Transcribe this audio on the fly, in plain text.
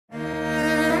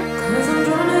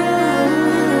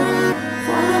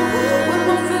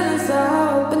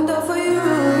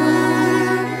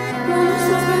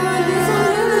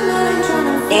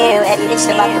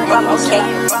chill out the bum, okay?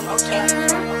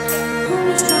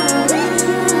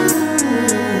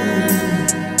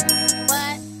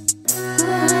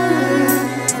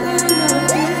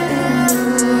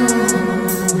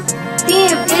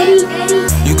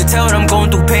 You can tell that I'm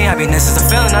going through pain. Happiness is a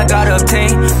feeling I gotta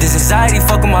obtain. This anxiety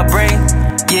fuck with my brain,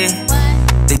 yeah.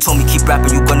 They told me keep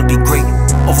rapping, you gonna be great.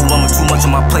 Overwhelmed with too much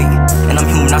on my plate. And I'm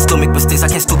human, I still make mistakes. I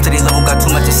can't stoop to their level, got too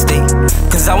much at stake.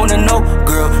 Cause I wanna know,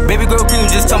 girl, baby girl, can you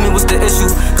just tell me what's the issue?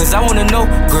 Cause I wanna know,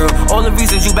 girl, all the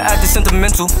reasons you been acting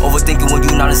sentimental. Overthinking when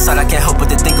you not inside, I can't help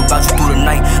but to think about you through the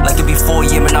night. Like it be 4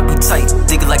 a.m. and I be tight.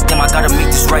 Thinking like, damn, I gotta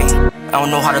make this right. I don't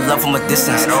know how to love from a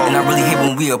distance, and I really hate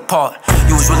when we apart.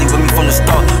 You was really with me from the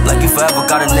start, like you forever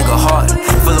got a nigga heart.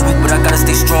 Feeling weak, but I gotta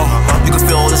stay strong. You can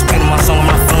feel all this pain in my song,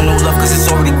 I'm not feeling no love cause it's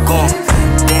already gone.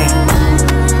 Damn,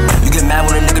 you get mad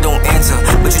when a nigga don't answer,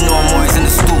 but you know I'm always in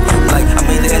the stoop. Like, I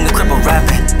made it in the crib of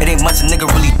rapping, it ain't much a nigga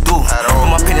really do.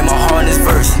 Put my pain in my heart in this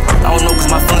verse, I don't know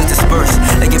cause my feelings disperse.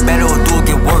 They get better or do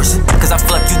it get worse, cause I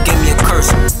feel like you gave me a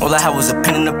curse. All I had was a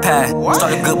pen in the pad,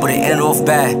 started good but it ended off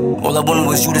bad. All I wanted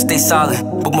was you to stay solid,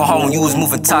 broke my heart when you was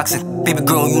moving toxic. Baby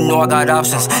girl, you know I got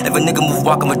options. If a nigga move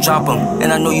walk, I'ma drop him. And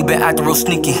I know you been acting real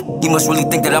sneaky. You must really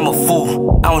think that I'm a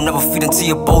fool. I don't never feed into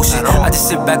your bullshit, I just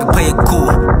sit back and play it cool.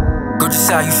 Girl, just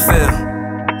how you feel.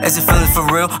 Is it feeling for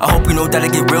real? I hope you know that I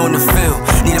get real in the field.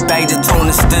 Need a bag to tone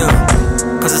and still,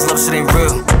 cause this love shit ain't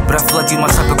real, but I feel like you my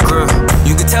type of girl.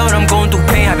 You can tell that I'm going through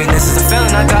pain. Happiness is a feeling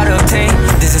I gotta obtain.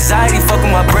 This anxiety fuck with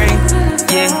my brain,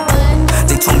 yeah.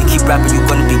 They told me keep rapping, you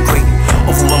gonna be great.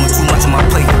 Overwhelmed with too much on my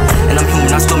plate. And I'm human,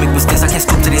 I still make mistakes. I can't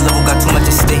stoop to their level, got too much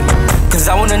at stake. Cause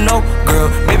I wanna know, girl,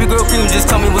 baby girl, can you just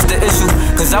tell me what's the issue?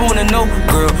 Cause I wanna know,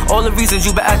 girl, all the reasons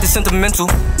you been acting sentimental.